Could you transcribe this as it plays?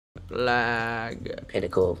lag.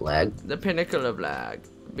 Pinnacle of lag. The pinnacle of lag.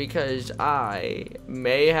 Because I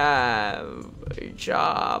may have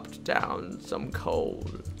chopped down some coal.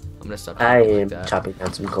 I'm gonna stop I talking am like that. chopping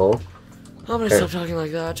down some coal. I'm gonna stop talking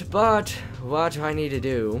like that. But what do I need to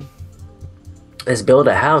do? Let's build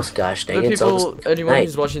a house, gosh dang The it. people, anyone night.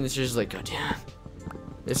 who's watching this is like, God damn.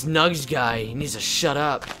 This Nugs guy, he needs to shut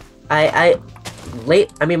up. I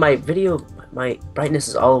mean my brightness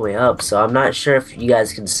is all the way up, so I'm not sure if you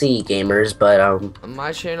guys can see, gamers, but On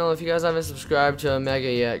my channel, if you guys haven't subscribed to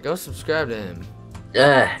Omega yet, go subscribe to him.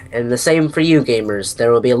 and the same for you, gamers.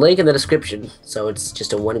 There will be a link in the description, so it's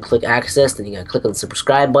just a one-click access. Then you gotta click on the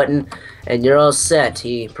subscribe button, and you're all set.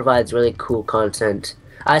 He provides really cool content.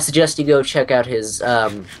 I suggest you go check out his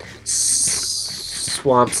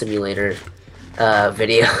swamp simulator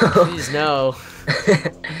video. Please no.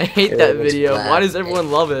 I hate that video. Why does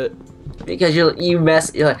everyone love it? Because you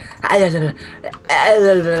mess. You're like,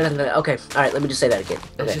 okay. All right. Let me just say that again.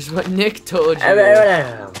 That's Okay. just what Nick told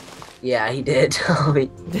you. Yeah, he did tell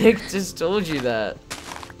me. Nick just told you that.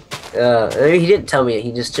 He didn't tell me.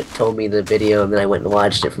 He just told me the video, and then I went and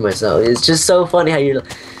watched it for myself. It's just so funny how you're.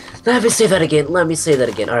 Let me say that again. Let me say that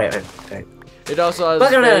again. All right. It also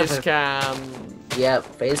has face cam. Yep,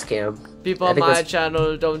 face cam. People on my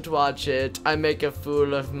channel don't watch it. I make a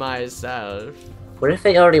fool of myself. What if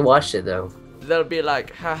they already watched it though? They'll be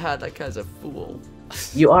like, haha, that guy's a fool.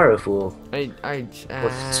 You are a fool.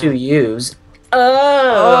 With 2 U's.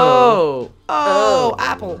 Oh,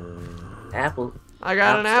 apple. Apple. I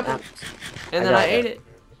got an apple. And then I ate it.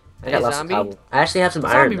 I got lots of cobble. I actually have some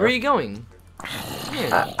iron. Zombie, where are you going?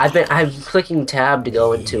 I'm clicking tab to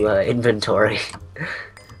go into inventory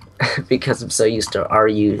because I'm so used to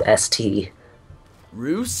R-U-S-T.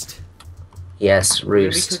 Roost? Yes, We're gonna be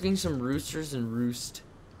roost. cooking some roosters and roost.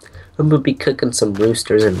 I'm gonna be cooking some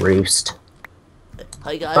roosters and roost.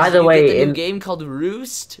 Hi guys, by the way, get the new game called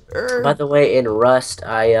Roost. By the way, in Rust,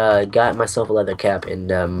 I got myself a leather cap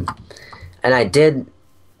and I did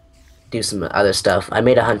do some other stuff. I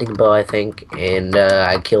made a hunting bow, I think, and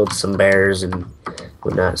I killed some bears and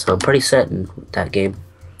whatnot. So I'm pretty set in that game.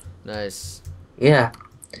 Nice. Yeah.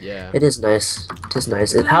 Yeah. It is nice. It is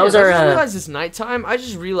nice. How's our? I just realized it's nighttime. I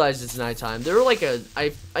just realized it's nighttime. There were like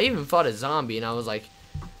I even fought a zombie, and I was like,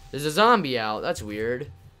 "There's a zombie out. That's weird."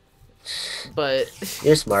 But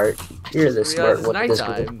you're smart. You're the smart one.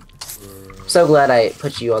 Nighttime. So glad I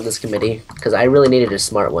put you on this committee because I really needed a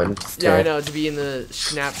smart one. Yeah, I know, to be in the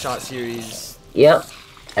snapshot series. Yep.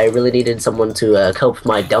 I really needed someone to cope with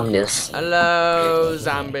my dumbness. Hello,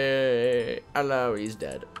 zombie. Hello, he's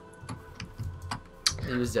dead.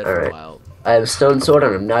 He was dead for a while. I have a stone sword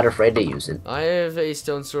and I'm not afraid to use it. I have a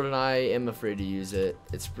stone sword and I am afraid to use it.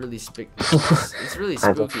 It's really it's really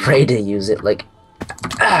spooky. I'm afraid to use it. Like,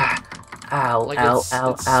 ow, like ow, it's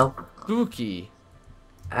ow. Spooky.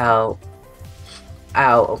 Ow.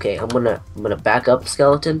 Ow. Okay, I'm gonna back up,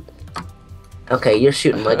 skeleton. Okay, you're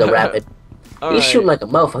shooting like a rabbit. He's shooting like a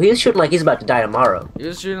mofo. He's shooting like he's about to die tomorrow. He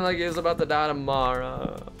was shooting like he was about to die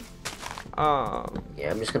tomorrow. Yeah,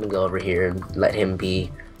 I'm just gonna go over here and let him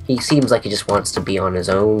be. He seems like he just wants to be on his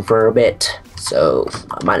own for a bit, so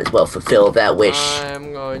I might as well fulfill that wish.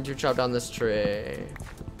 I'm going to chop down this tree.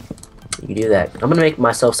 You do that. I'm gonna make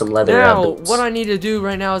myself some leather. Now, what I need to do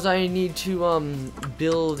right now is I need to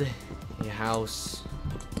build a house.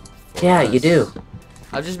 Yeah, you do.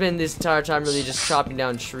 I've just been this entire time really just chopping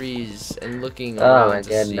down trees and looking Oh around my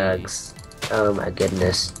to see goodness. Oh my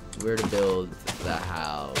goodness. where to build the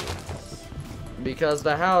house. Because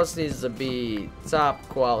the house needs to be top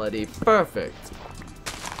quality, perfect.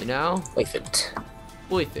 You know? Perfect.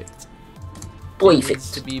 Perfect. Perfect. It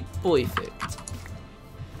needs to be perfect.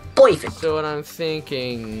 Perfect. So what I'm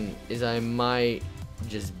thinking is I might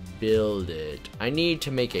just build it. I need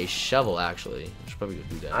to make a shovel, actually. I should probably go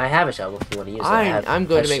do that. I have a shovel if you want to use it. I'm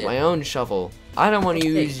going to make my own shovel. I don't want to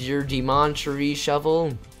use your demon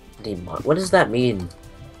shovel. Demon. What does that mean?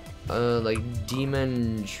 Like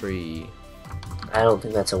demon tree. I don't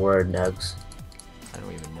think that's a word, Nugs. I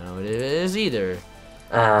don't even know what it is either.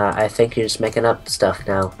 I think you're just making up stuff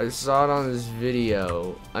now. I saw it on this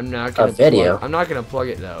video. I'm not gonna I'm not gonna plug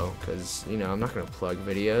it though, cause you know I'm not gonna plug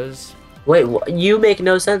videos. Wait, you make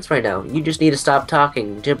no sense right now. You just need to stop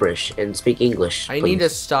talking gibberish and speak English. I need to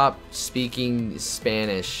stop speaking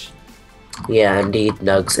Spanish. Yeah, indeed,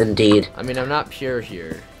 Nugs, indeed. I mean, I'm not pure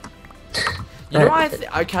here. You know what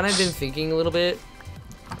I kind of been thinking a little bit?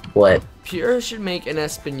 What? Pure should make an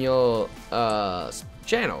Espanol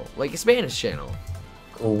channel, like a Spanish channel.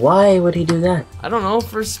 Why would he do that? I don't know,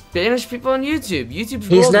 for Spanish people on YouTube. YouTube's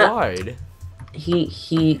He's worldwide.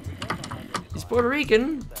 He's Puerto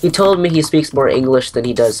Rican. He told me he speaks more English than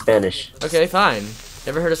he does Spanish. Okay, fine.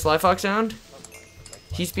 Ever heard of Sly Fox Sound?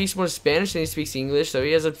 He speaks more Spanish than he speaks English, so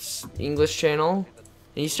he has a English channel.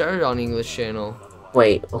 And he started on English channel.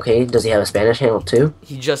 Wait, okay, does he have a Spanish channel too?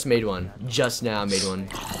 He just made one. Just now made one.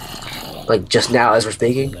 Like just now as we're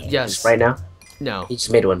speaking? Yes. Just right now? No. He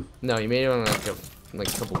just made one. No, he made one like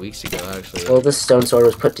a couple weeks ago, actually. Well, this stone sword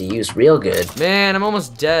was put to use real good. Man, I'm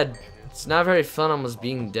almost dead. It's not very fun almost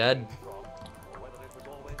being dead.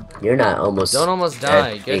 You're not almost. Don't almost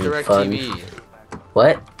die. dead Get being direct fun. TV.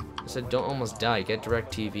 What? I said don't almost die. Get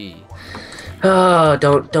direct TV. Oh,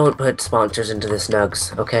 don't put sponsors into this,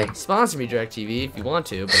 Nugs. Okay, Sponsor me direct TV if you want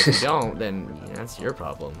to, but if you don't, then that's your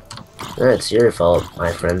problem. that's your fault,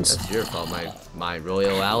 my friends. That's your fault, my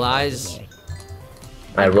royal allies.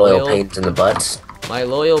 My royal pains in the butts. My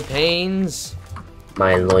loyal pains.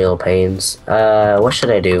 My loyal pains. What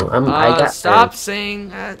should I do? I got. Stop saying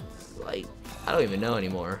that. Like, I don't even know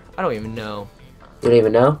anymore. I don't even know. You don't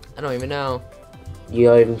even know? I don't even know. You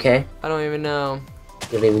don't even care? I don't even know.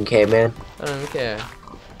 You don't even care, man? I don't even care.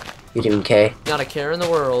 You don't even care? Not a care in the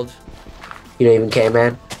world. You don't even care,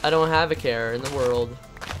 man? I don't have a care in the world.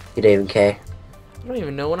 You don't even care? I don't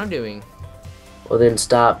even know what I'm doing. Well, then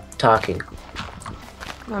stop talking.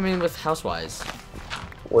 I mean, with housewives.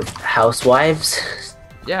 With housewives?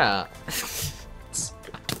 Yeah.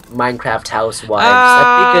 Minecraft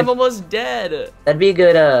housewives. I'm almost dead. That'd be a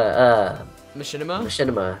good, Machinima?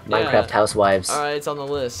 machinima. Yeah. Minecraft housewives. Alright, it's on the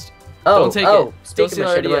list. Oh, Don't take oh, it. Don't speaking steal of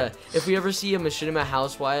our machinima. idea. If we ever see a machinima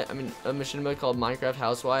housewife, I mean, a machinima called Minecraft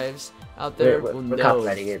Housewives out there, We're we'll know.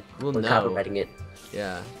 copyrighting it. We'll We're know. copyrighting it.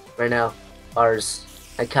 Yeah. Right now, ours.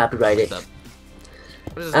 I copyright it. What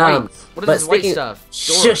is this white? What is this white stuff?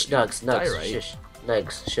 Shush, Nugs, Diorite. shush,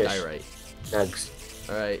 Nugs, shush, Diorite. Nugs.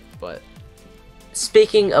 Alright, but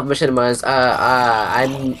Speaking of machinimas,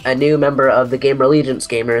 I'm a new member of the Gamer Allegiance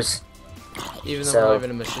Gamers. even though So- we're not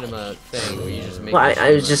even a machinima thing, where you just make Well,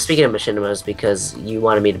 I was machinimas. just speaking of machinimas because you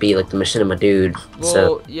wanted me to be like the machinima dude. Well,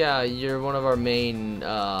 So yeah, you're one of our main,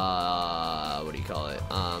 what do you call it?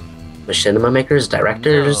 machinima makers,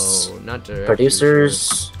 directors, No, not directors.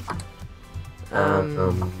 producers.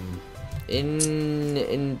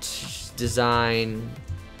 In design,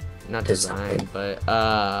 not design, but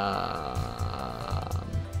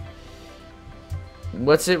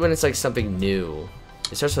what's it when it's like something new?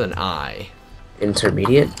 It starts with an I.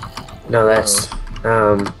 Intermediate? No, that's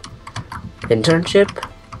internship.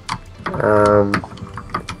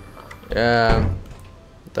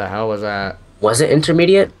 What the hell was that? Was it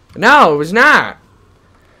intermediate? No, it was not.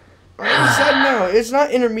 I said no. It's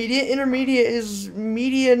not intermediate. Intermediate is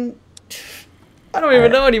median. I don't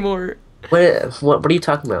even know anymore. What are you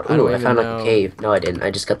talking about? I don't Ooh, I even found like know. a cave. No, I didn't.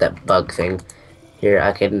 I just got that bug thing. Here,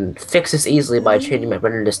 I can fix this easily by changing my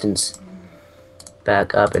render distance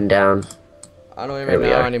back up and down. I don't There even we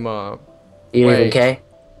know are. anymore. You don't even Wait. care?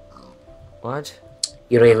 What?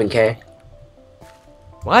 You don't even care?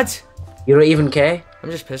 What? You don't even care?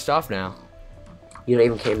 I'm just pissed off now. You don't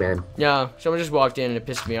even care, man. Yeah, someone just walked in and it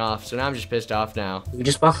pissed me off, so now I'm just pissed off now. You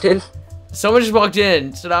just walked in? Someone just walked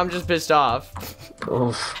in, so now I'm just pissed off.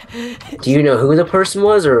 Oh. Do you know who the person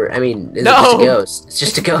was, or I mean, is it just a ghost? It's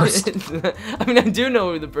just a ghost. I mean, I do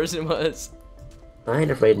know who the person was. I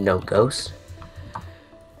ain't afraid of no ghost.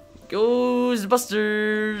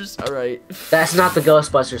 Ghostbusters. All right. That's not the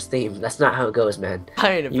Ghostbusters theme. That's not how it goes, man.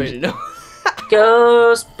 I ain't afraid to know.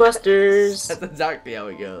 Ghostbusters. That's exactly how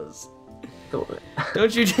it goes.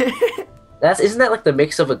 Don't you dare. Isn't that like the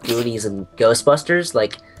mix of a Goonies and Ghostbusters?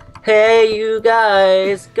 Like, hey, you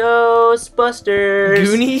guys, Ghostbusters.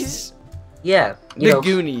 Goonies? Yeah. The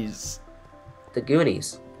Goonies. The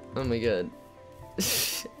Goonies. Oh my god.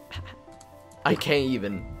 I can't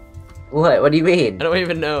even. What? What do you mean? I don't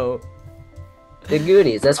even know. The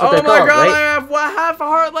Goonies. That's what Oh they're my called, god, right? I have half a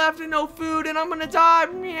heart left and no food and I'm gonna die.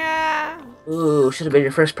 Yeah. Ooh, should have been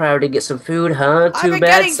your first priority to get some food, huh? I've Too been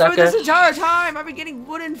bad, getting food sucker. this entire time. I've been getting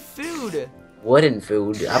wooden food. Wooden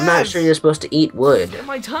food. I'm not Yes. sure you're supposed to eat wood. And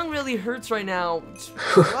my tongue really hurts right now.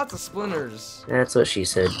 Lots of splinters. That's what she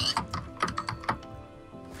said.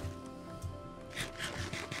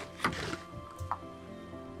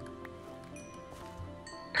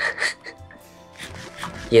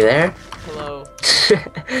 You there? Hello.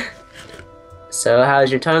 So, how's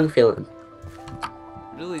your tongue feeling?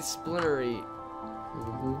 Really splintery.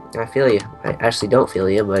 I feel you. I actually don't feel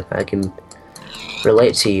you, but I can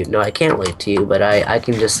relate to you. No, I can't relate to you, but I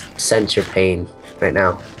can just sense your pain right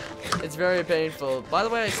now. It's very painful. By the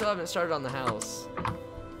way, I still haven't started on the house.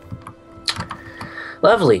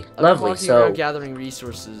 Lovely, I've been lovely. walking So, around gathering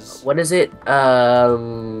resources. what is it?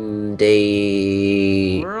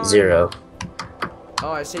 Day We're on- 0.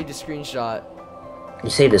 Oh, I saved a screenshot. You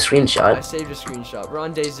saved a I screenshot? saved a screenshot. We're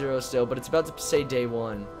on day 0 still, but it's about to say day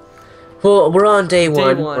 1. Well, we're on day Day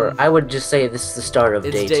 1. one. Or I would just say this is the start of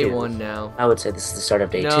It's day day 2. 1 now. I would say this is the start of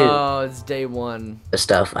day 2. No, it's day 1. The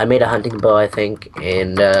stuff. I made a hunting bow, I think,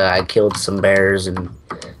 and I killed some bears and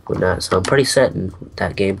whatnot, so I'm pretty set in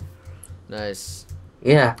that game. Nice.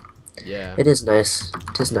 Yeah, Yeah. it is nice.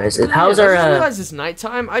 It is nice. Yeah, How's I our, just realized it's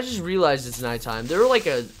nighttime. I just realized it's nighttime. There were like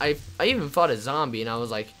I even fought a zombie, and I was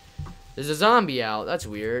like, there's a zombie out. That's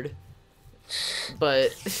weird.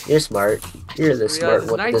 But You're smart. You're the I smart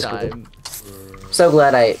realized one. it's This nighttime. I'm so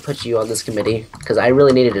glad I put you on this committee, because I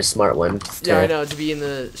really needed a smart one. Yeah, I know, to be in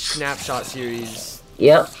the Snapshot series.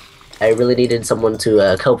 Yep. I really needed someone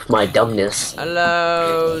to cope with my dumbness.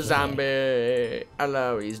 Hello, zombie.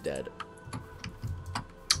 Hello, he's dead.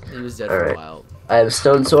 He was dead for a while. I have a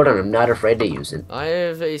stone sword and I'm not afraid to use it. I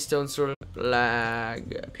have a stone sword of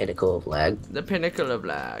lag. Pinnacle of lag. The pinnacle of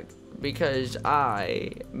lag. Because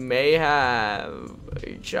I may have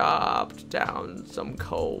chopped down some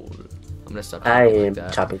coal. I'm gonna stop I talking am like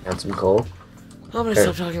that. chopping down some coal. I'm gonna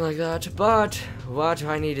stop talking like that. But what do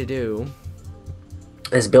I need to do?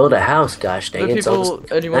 Let's build a house, gosh dang The it. people,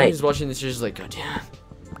 anyone night. who's watching this is like, God damn,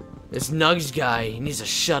 this Nugs guy, he needs to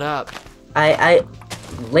shut up. I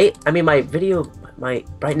mean my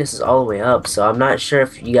brightness is all the way up, so I'm not sure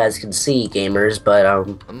if you guys can see, gamers, but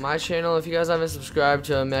On my channel, if you guys haven't subscribed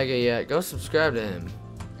to Omega yet, go subscribe to him.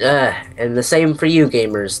 and the same for you,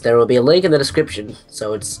 gamers. There will be a link in the description,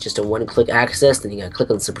 so it's just a one-click access. Then you gotta click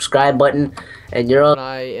on the subscribe button, and you're all.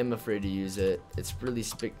 I am afraid to use it. It's really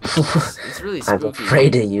it's really spooky. I'm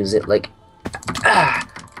afraid to use it. Like,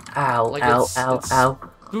 ow, Like ow, it's ow.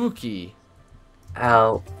 spooky.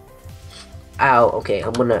 Ow. Ow. Okay,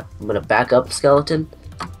 I'm gonna back up, skeleton.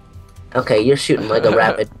 Okay, you're shooting like a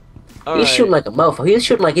rabbit. He's shooting like a mofo. He's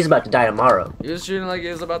shooting like he's about to die tomorrow. He was shooting like he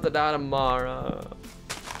was about to die tomorrow.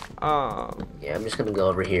 Oh. Yeah, I'm just gonna go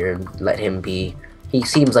over here and let him be. He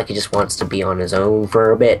seems like he just wants to be on his own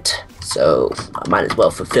for a bit, so I might as well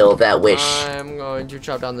fulfill that wish. I'm going to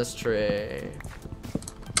chop down this tree.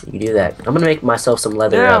 You do that. I'm gonna make myself some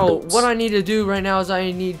leather Now, boots. what I need to do right now is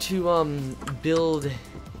I need to build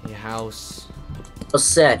a house.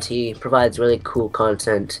 Set. He provides really cool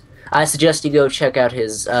content. I suggest you go check out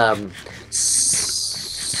his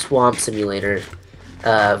swamp simulator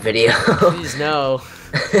video. Please no.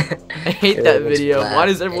 I hate that video. Why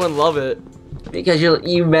does everyone love it? Because you're like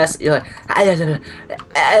okay,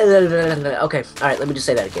 alright, let me just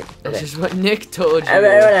say that again. That's Okay. just what Nick told you.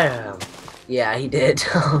 Yeah, he did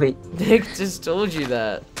tell me. Nick just told you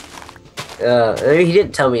that. He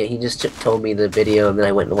didn't tell me, he just told me the video and then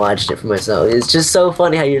I went and watched it for myself. It's just so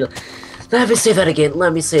funny how you're like, let me say that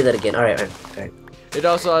again, Alright. It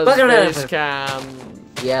also has face cam.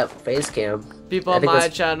 Yep, face cam. People on my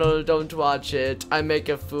channel don't watch it. I make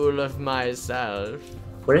a fool of myself.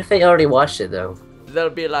 What if they already watched it though? They'll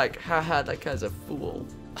be like, haha, that guy's a fool.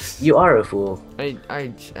 You are a fool.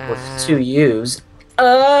 What's to use?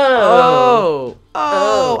 Oh,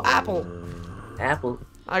 apple. Apple.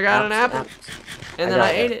 I got an apple. And then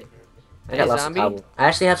I ate it. I got lots of zombie. apple. I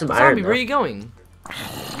actually have some iron. Zombie, where are you going?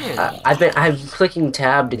 I'm clicking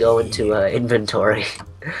tab to go into inventory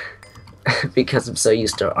because I'm so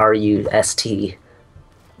used to R-U-S-T.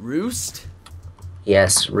 Roost?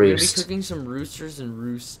 Yes, We're gonna be roost. cooking some roosters and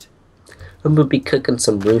roost. I'm gonna be cooking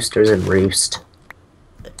some roosters and roost.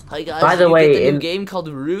 Hi guys, By the you way, get the in- new game called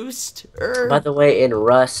Roost? By the way, in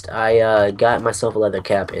Rust, I got myself a leather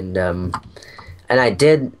cap and I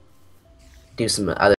did do some other